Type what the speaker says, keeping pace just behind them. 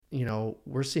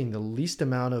we're seeing the least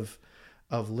amount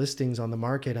of listings on the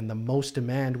market and the most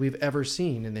demand we've ever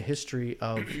seen in the history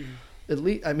of, at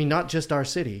least, I mean, not just our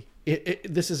city.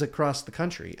 This is across the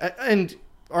country and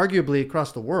arguably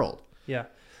across the world. Yeah.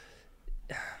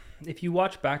 If you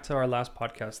watch back to our last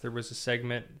podcast, there was a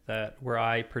segment where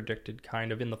I predicted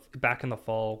kind of back in the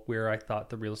fall where I thought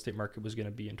the real estate market was going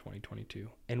to be in 2022.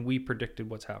 And we predicted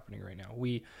what's happening right now.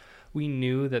 We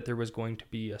knew that there was going to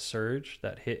be a surge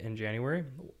that hit in January.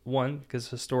 One, because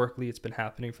historically it's been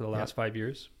happening for the last 5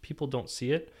 years. People don't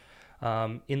see it.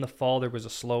 In the fall, there was a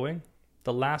slowing.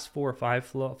 The last 4 or 5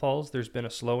 falls, there's been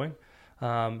a slowing.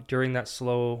 During that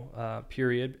slow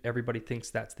period, everybody thinks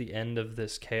that's the end of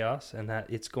this chaos and that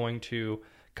it's going to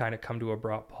kind of come to a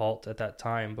abrupt halt at that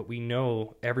time. But we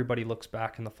know everybody looks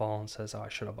back in the fall and says, oh, I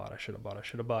should have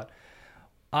bought.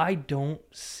 I don't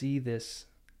see this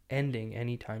ending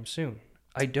anytime soon.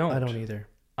 I don't either.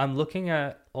 I'm looking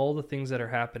at all the things that are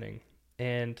happening,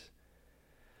 and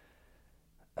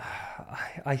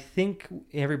I think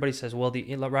everybody says, well,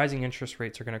 the rising interest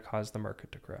rates are going to cause the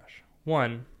market to crash.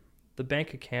 One, the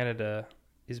Bank of Canada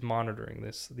is monitoring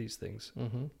these things.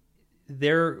 Mm-hmm.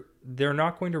 They're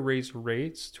not going to raise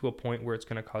rates to a point where it's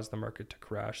going to cause the market to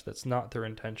crash. That's not their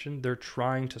intention. They're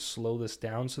trying to slow this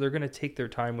down, so they're going to take their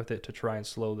time with it to try and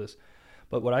slow this.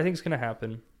 But what I think is going to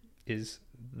happen is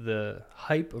the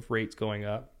hype of rates going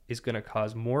up is going to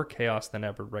cause more chaos than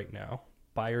ever right now.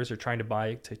 Buyers are trying to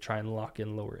buy to try and lock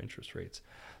in lower interest rates.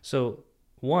 So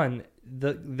one,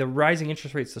 the rising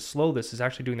interest rates to slow this is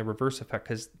actually doing the reverse effect,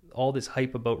 because all this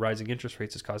hype about rising interest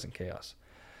rates is causing chaos.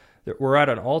 We're at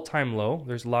an all-time low.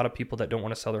 There's a lot of people that don't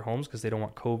want to sell their homes because they don't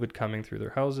want COVID coming through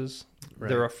their houses. Right.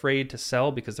 They're afraid to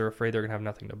sell because they're afraid they're going to have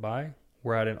nothing to buy.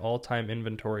 We're at an all-time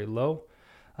inventory low.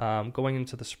 Going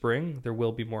into the spring, there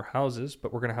will be more houses,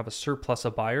 but we're going to have a surplus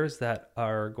of buyers that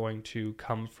are going to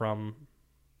come from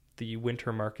the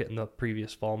winter market and the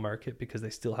previous fall market because they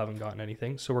still haven't gotten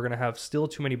anything. So we're going to have still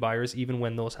too many buyers even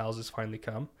when those houses finally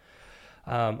come.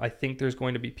 I think there's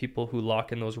going to be people who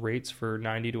lock in those rates for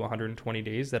 90 to 120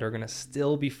 days that are going to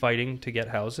still be fighting to get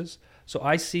houses. So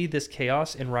I see this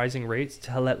chaos in rising rates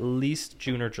till at least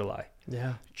June or July.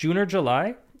 Yeah. June or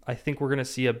July, I think we're going to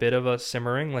see a bit of a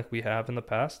simmering like we have in the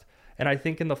past. And I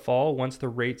think in the fall, if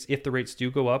the rates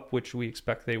do go up, which we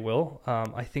expect they will,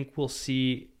 I think we'll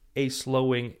see a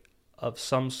slowing of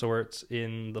some sorts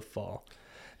in the fall.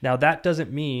 Now, that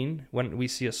doesn't mean when we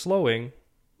see a slowing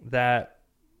that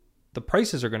the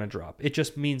prices are going to drop. It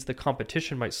just means the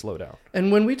competition might slow down.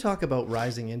 And when we talk about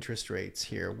rising interest rates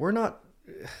here,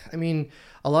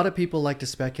 a lot of people like to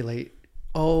speculate,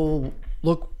 oh,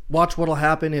 look, watch what'll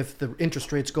happen if the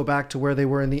interest rates go back to where they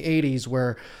were in the 80s,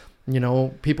 where,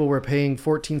 people were paying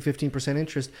 14, 15%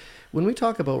 interest. When we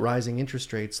talk about rising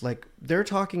interest rates, like they're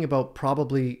talking about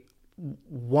probably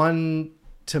 1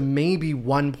 to maybe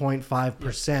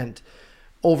 1.5%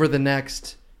 over the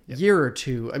next year or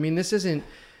two. I mean, this isn't...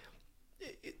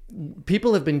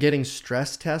 People have been getting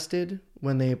stress tested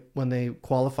when they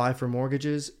qualify for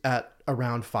mortgages at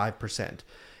around 5%.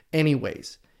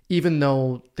 Anyways, even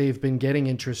though they've been getting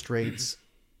interest rates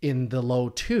in the low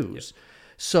 2s. Yep.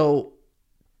 So,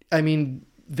 I mean,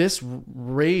 this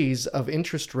raise of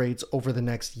interest rates over the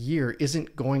next year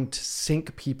isn't going to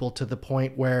sink people to the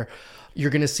point where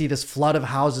you're going to see this flood of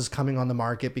houses coming on the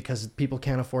market because people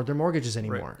can't afford their mortgages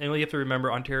anymore. Right. And you have to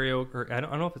remember Ontario, or I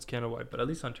don't know if it's Canada-wide, but at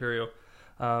least Ontario,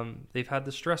 they've had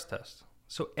the stress test.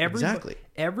 So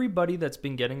everybody that's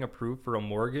been getting approved for a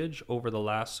mortgage over the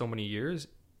last so many years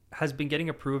has been getting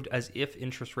approved as if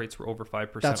interest rates were over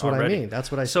 5%. That's what already. I mean. That's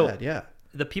what I said. Yeah.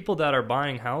 The people that are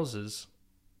buying houses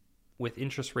with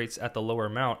interest rates at the lower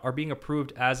amount are being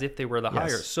approved as if they were the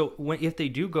higher. So if they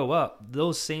do go up,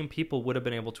 those same people would have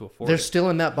been able to afford They're it. still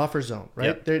in that buffer zone,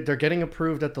 right? Yep. They're getting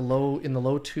approved at the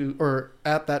low 2 or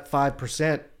at that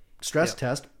 5% stress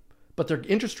test, but their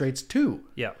interest rates too.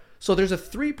 Yeah. So there's a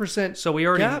 3% So we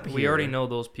already know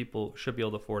those people should be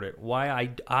able to afford it.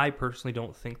 Why I personally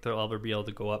don't think they'll ever be able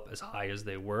to go up as high as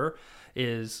they were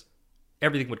is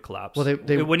everything would collapse. Well,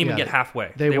 they wouldn't even get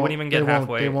halfway. They wouldn't even get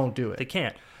halfway. They won't do it. They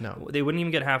can't. No. They wouldn't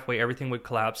even get halfway. Everything would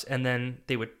collapse, and then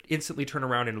they would instantly turn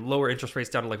around and lower interest rates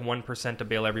down to like 1% to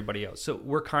bail everybody out. So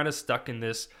we're kind of stuck in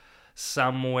this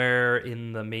somewhere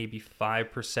in the maybe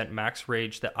 5% max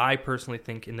range that I personally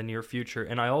think in the near future.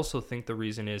 And I also think the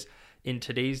reason is in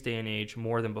today's day and age,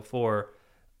 more than before,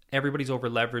 everybody's over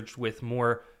leveraged with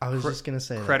more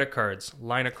credit cards,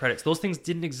 line of credits. Those things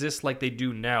didn't exist like they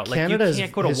do now. Like you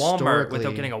can't go to Walmart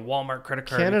without getting a Walmart credit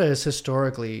card. Canada is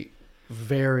historically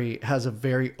has a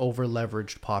very over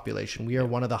leveraged population. We are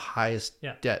one of the highest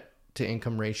debt to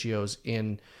income ratios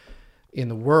in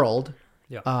the world.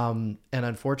 Yeah. And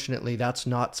unfortunately, that's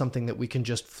not something that we can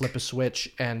just flip a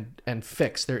switch and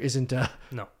fix. There isn't a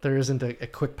No. a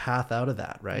quick path out of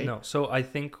that, right? No. So I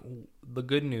think the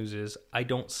good news is I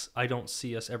don't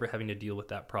see us ever having to deal with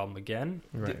that problem again.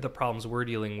 Right. The problems we're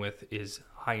dealing with is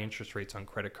high interest rates on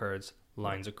credit cards,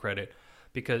 lines of credit,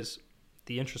 because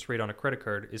the interest rate on a credit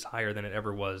card is higher than it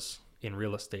ever was in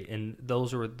real estate, and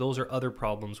those are other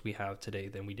problems we have today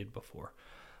than we did before.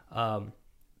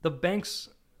 The banks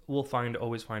will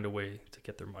always find a way to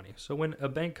get their money. So when a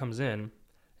bank comes in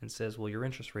and says, "Well, your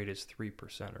interest rate is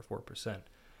 3% or 4%,"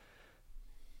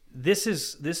 this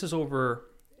is over.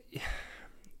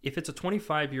 If it's a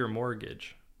 25-year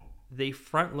mortgage, they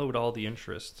front load all the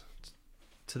interest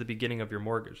to the beginning of your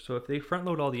mortgage. So if they front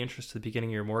load all the interest to the beginning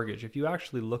of your mortgage, if you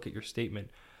actually look at your statement,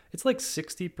 it's like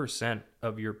 60%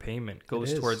 of your payment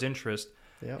goes towards interest.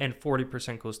 Yep. And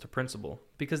 40% goes to principal,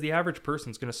 because the average person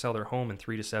is going to sell their home in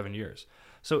 3 to 7 years.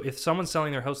 So if someone's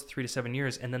selling their house in 3 to 7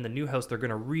 years, and then the new house, they're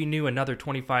going to renew another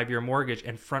 25-year mortgage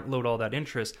and front load all that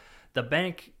interest, the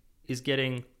bank is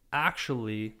getting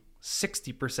actually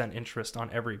 60% interest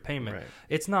on every payment. Right.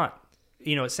 It's not,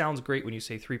 it sounds great when you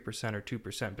say 3% or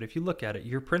 2%, but if you look at it,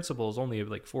 your principal is only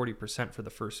like 40% for the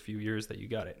first few years that you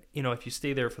got it. If you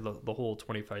stay there for the whole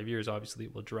 25 years, obviously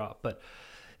it will drop, but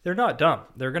they're not dumb.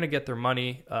 They're going to get their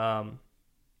money.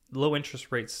 Low interest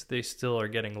rates, they still are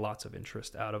getting lots of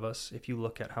interest out of us. If you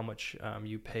look at how much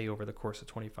you pay over the course of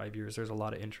 25 years, there's a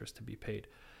lot of interest to be paid.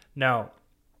 Now,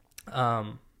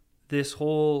 this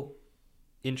whole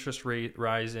interest rate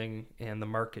rising and the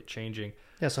market changing.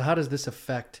 Yeah, so how does this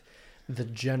affect the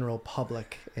general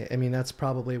public? I mean, that's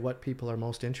probably what people are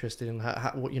most interested in.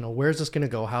 How, where's this going to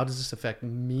go? How does this affect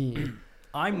me?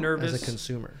 I'm nervous as a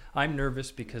consumer. I'm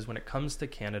nervous because when it comes to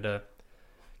Canada's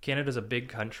a big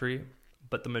country,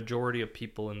 but the majority of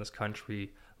people in this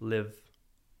country live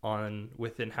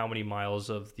within how many miles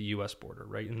of the U.S. border,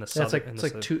 right? In the southern,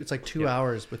 it's like 2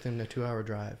 hours within a 2-hour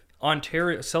drive.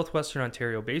 Ontario, southwestern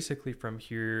Ontario, basically from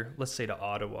here, let's say to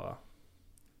Ottawa,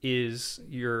 is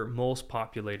your most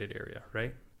populated area,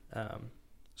 right?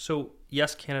 So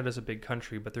yes, Canada's a big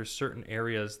country, but there's certain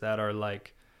areas that are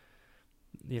like,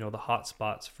 the hot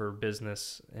spots for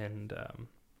business and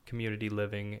community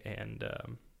living. And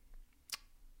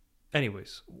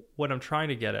anyways, what I'm trying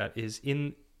to get at is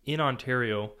in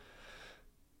Ontario,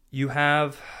 you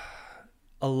have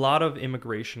a lot of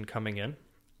immigration coming in.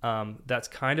 That's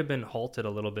kind of been halted a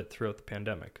little bit throughout the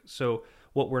pandemic. So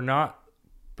what we're not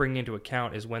bringing into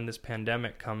account is when this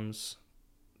pandemic comes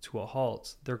to a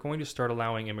halt, they're going to start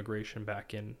allowing immigration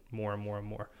back in more and more and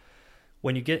more.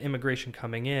 When you get immigration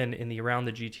coming in around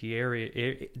the GTA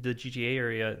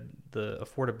area, the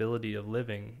affordability of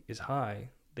living is high.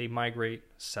 They migrate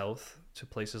south to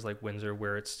places like Windsor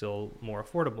where it's still more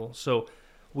affordable. So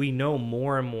we know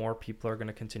more and more people are going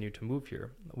to continue to move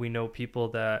here. We know people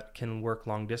that can work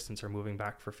long distance are moving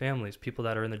back for families. People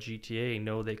that are in the GTA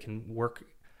know they can work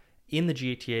in the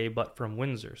GTA but from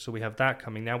Windsor. So we have that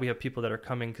coming. Now we have people that are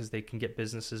coming because they can get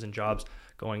businesses and jobs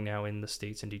going now in the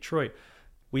States and Detroit.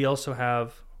 We also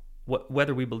have,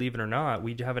 whether we believe it or not,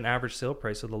 we have an average sale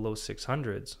price of the low 600s.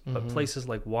 Mm-hmm. But places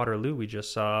like Waterloo we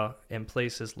just saw, and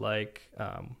places like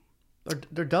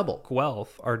they're double.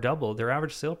 Guelph are double. Their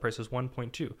average sale price is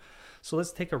 1.2. So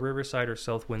let's take a Riverside or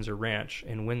South Windsor ranch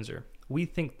in Windsor. We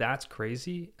think that's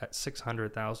crazy at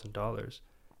 $600,000.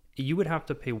 You would have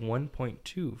to pay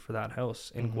 1.2 for that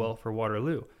house in Guelph or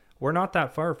Waterloo. We're not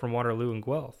that far from Waterloo and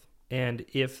Guelph. And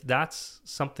if that's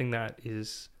something that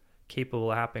is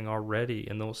capable of happening already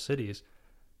in those cities,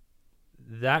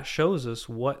 that shows us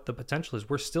what the potential is.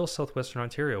 We're still southwestern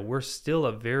Ontario. We're still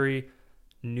a very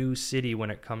new city when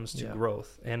it comes to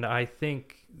growth. And I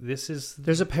think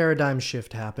there's a paradigm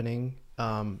shift happening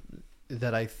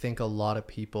that I think a lot of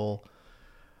people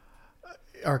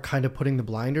are kind of putting the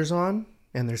blinders on,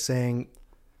 and they're saying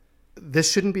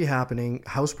this shouldn't be happening.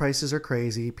 House prices are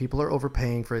crazy. People are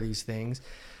overpaying for these things.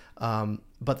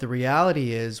 But the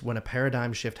reality is, when a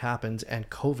paradigm shift happens, and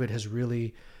COVID has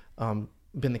really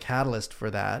been the catalyst for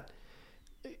that,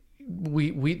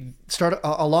 we start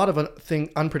a lot of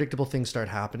unpredictable things start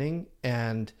happening,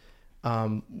 and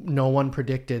no one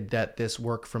predicted that this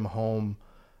work from home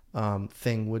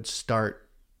thing would start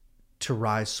to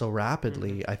rise so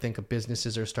rapidly. Mm-hmm. I think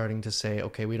businesses are starting to say,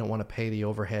 okay, we don't want to pay the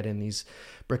overhead in these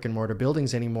brick and mortar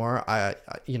buildings anymore.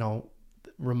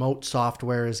 Remote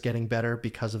software is getting better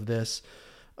because of this.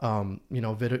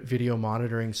 Video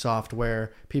monitoring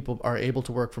software. People are able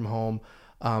to work from home.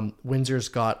 Windsor's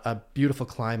got a beautiful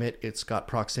climate. It's got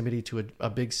proximity to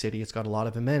a big city. It's got a lot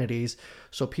of amenities.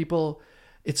 So people,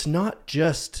 it's not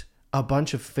just a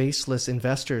bunch of faceless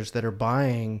investors that are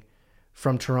buying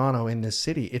from Toronto in this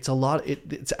city. It's a lot.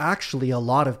 It's actually a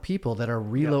lot of people that are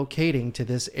relocating to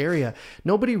this area.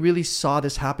 Nobody really saw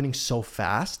this happening so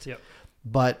fast,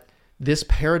 but this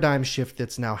paradigm shift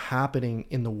that's now happening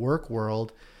in the work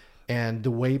world and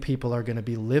the way people are going to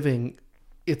be living,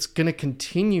 it's going to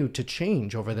continue to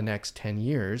change over the next 10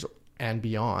 years and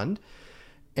beyond.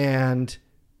 And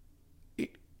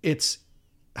it's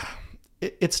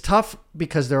tough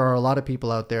because there are a lot of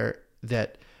people out there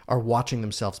that are watching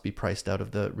themselves be priced out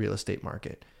of the real estate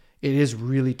market. It is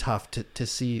really tough to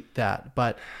see that.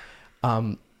 But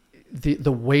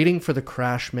the waiting for the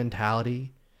crash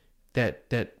mentality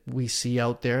that we see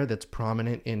out there that's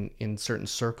prominent in certain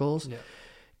circles,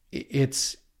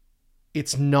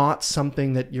 it's not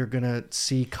something that you're going to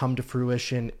see come to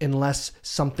fruition unless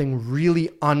something really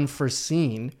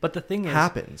unforeseen But the thing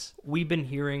happens. is, we've been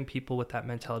hearing people with that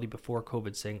mentality before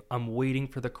COVID saying, I'm waiting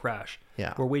for the crash.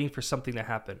 Yeah. We're waiting for something to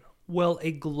happen. Well,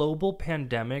 a global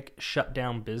pandemic shut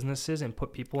down businesses and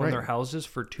put people in their houses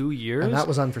for 2 years. And that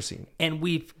was unforeseen. And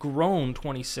we've grown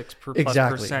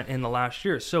 26% in the last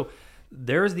year. So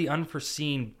there's the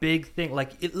unforeseen big thing.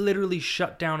 Like, it literally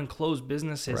shut down and closed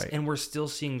businesses, and we're still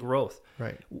seeing growth.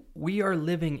 Right. We are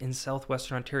living in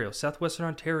Southwestern Ontario. Southwestern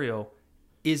Ontario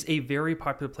is a very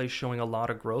popular place showing a lot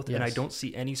of growth, and I don't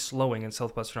see any slowing in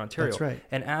Southwestern Ontario. That's right.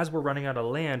 And as we're running out of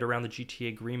land around the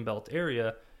GTA Greenbelt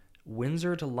area,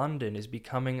 Windsor to London is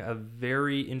becoming a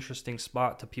very interesting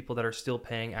spot to people that are still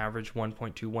paying average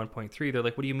 1.2, 1.3. They're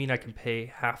like, what do you mean I can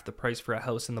pay half the price for a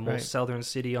house in the most southern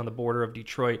city on the border of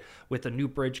Detroit with a new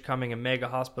bridge coming and mega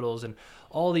hospitals and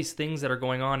all these things that are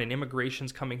going on and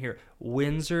immigration's coming here?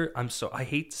 Windsor, I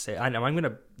hate to say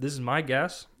it, this is my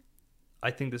guess. I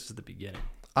think this is the beginning.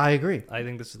 I agree. I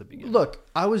think this is the beginning. Look,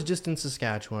 I was just in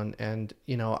Saskatchewan, and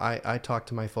I talk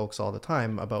to my folks all the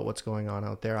time about what's going on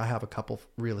out there. I have a couple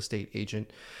real estate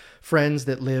agent friends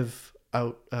that live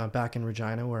out back in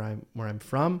Regina, where I'm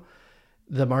from.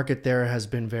 The market there has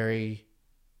been very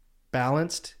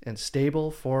balanced and stable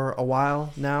for a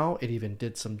while now. It even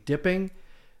did some dipping,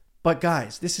 but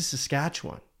guys, this is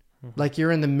Saskatchewan. Like,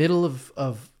 you're in the middle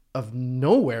of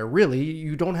nowhere, really.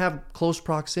 You don't have close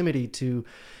proximity to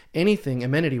anything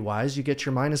amenity wise. You get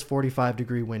your minus 45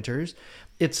 degree winters.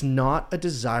 It's not a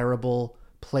desirable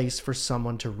place for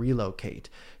someone to relocate.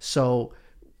 So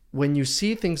when you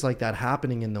see things like that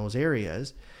happening in those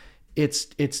areas, it's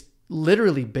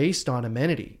literally based on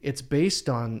amenity. It's based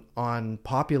on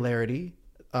popularity.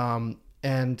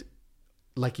 And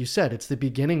like you said, it's the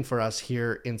beginning for us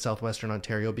here in Southwestern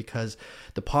Ontario, because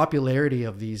the popularity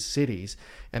of these cities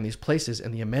and these places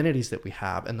and the amenities that we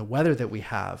have and the weather that we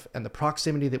have and the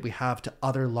proximity that we have to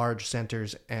other large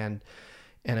centers and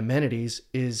amenities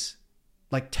is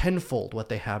like tenfold what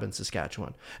they have in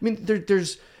Saskatchewan. I mean,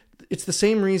 it's the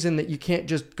same reason that you can't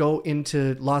just go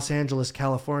into Los Angeles,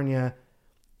 California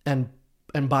and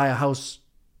buy a house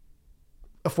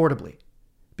affordably,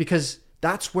 because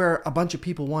that's where a bunch of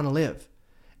people want to live.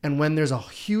 And when there's a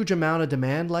huge amount of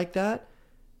demand like that,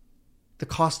 the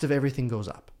cost of everything goes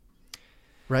up,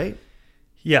 right?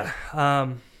 Yeah.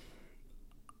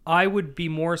 I would be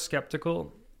more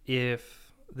skeptical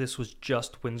if this was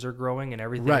just Windsor growing and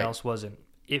everything else wasn't.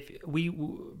 If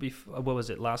what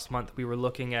was it, last month, we were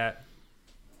looking at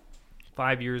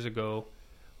 5 years ago,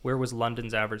 where was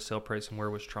London's average sale price and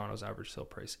where was Toronto's average sale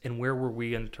price? And where were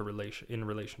we in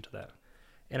relation to that?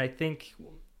 And I think,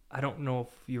 I don't know if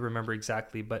you remember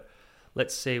exactly, but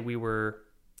let's say we were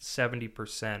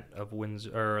 70% of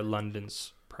Windsor or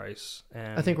London's price.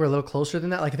 And I think we're a little closer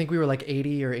than that. Like, I think we were like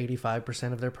 80 or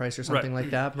 85% of their price or something like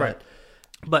that.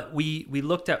 But we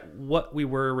looked at what we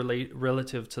were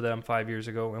relative to them 5 years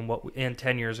ago and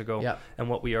 10 years ago and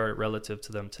what we are relative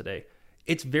to them today.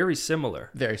 It's very similar.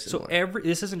 Very similar. So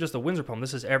this isn't just a Windsor problem.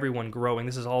 This is everyone growing.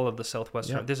 This is all of the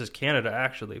Southwestern. Yep. This is Canada,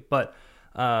 actually. But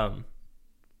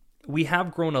we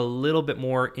have grown a little bit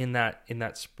more in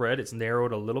that spread. It's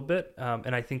narrowed a little bit,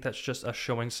 and I think that's just us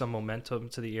showing some momentum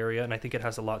to the area, and I think it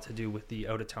has a lot to do with the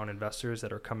out-of-town investors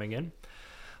that are coming in.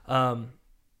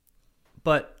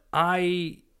 But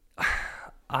I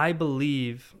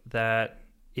believe that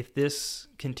if this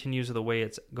continues the way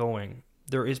it's going,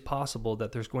 there is possible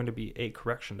that there's going to be a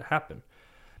correction to happen.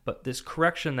 But this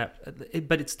correction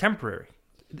but it's temporary.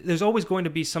 There's always going to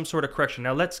be some sort of correction.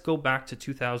 Now let's go back to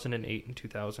 2008 and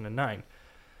 2009.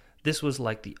 This was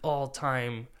like the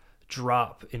all-time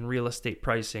drop in real estate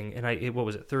pricing, and what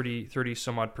was it, 30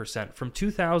 some odd percent from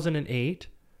 2008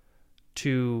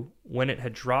 to when it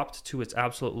had dropped to its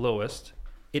absolute lowest.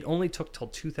 It only took till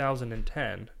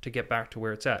 2010 to get back to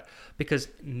where it's at, because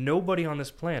nobody on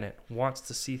this planet wants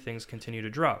to see things continue to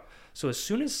drop. So as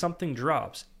soon as something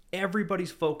drops,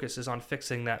 everybody's focus is on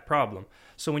fixing that problem.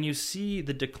 So when you see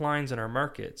the declines in our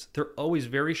markets, they're always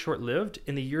very short-lived,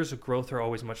 and the years of growth are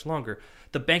always much longer.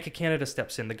 The Bank of Canada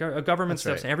steps in, the government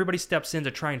steps in, everybody steps in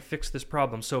to try and fix this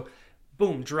problem. So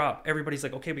boom, drop. Everybody's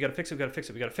like, okay, we got to fix it, we got to fix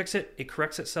it, we got to fix it. It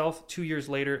corrects itself. 2 years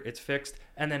later, it's fixed,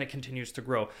 and then it continues to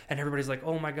grow. And everybody's like,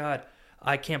 oh my God,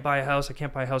 I can't buy a house. I'm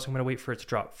going to wait for it to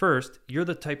drop. First, you're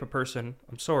the type of person,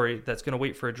 I'm sorry, that's going to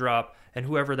wait for a drop. And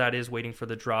whoever that is waiting for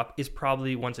the drop is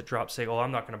probably, once it drops, say, oh,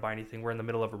 I'm not going to buy anything. We're in the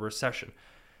middle of a recession.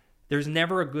 There's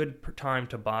never a good time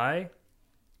to buy.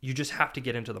 You just have to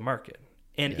get into the market.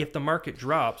 And if the market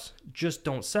drops, just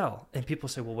don't sell. And people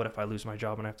say, well, what if I lose my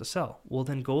job and I have to sell? Well,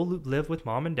 then go live with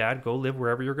mom and dad. Go live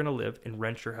wherever you're going to live and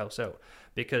rent your house out.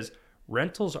 Because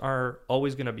rentals are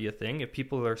always going to be a thing. If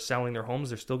people are selling their homes,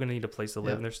 they're still going to need a place to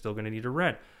live and they're still going to need to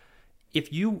rent.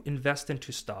 If you invest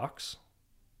into stocks,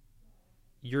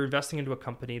 you're investing into a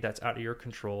company that's out of your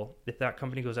control. If that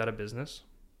company goes out of business,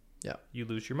 you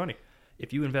lose your money.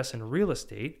 If you invest in real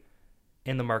estate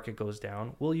and the market goes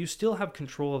down, well, you still have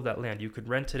control of that land. You could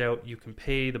rent it out, you can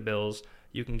pay the bills,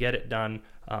 you can get it done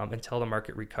until the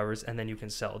market recovers, and then you can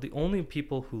sell. The only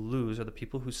people who lose are the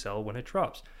people who sell when it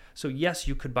drops. So yes,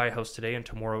 you could buy a house today and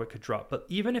tomorrow it could drop. But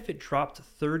even if it dropped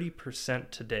 30%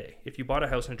 today, if you bought a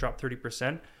house and it dropped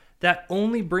 30%, that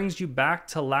only brings you back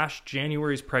to last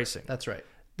January's pricing. That's right.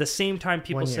 The same time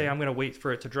people say, I'm going to wait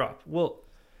for it to drop. Well,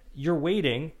 you're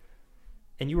waiting,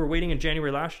 and you were waiting in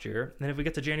January last year. And then if we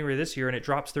get to January this year and it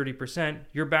drops 30%,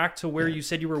 you're back to where you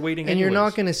said you were waiting. And anyways. You're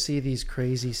not going to see these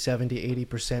crazy 70,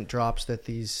 80% drops that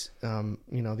these,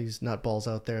 these nutballs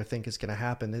out there think is going to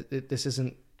happen. This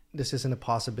isn't a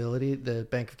possibility. The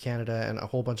Bank of Canada and a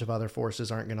whole bunch of other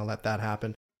forces aren't going to let that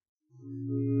happen.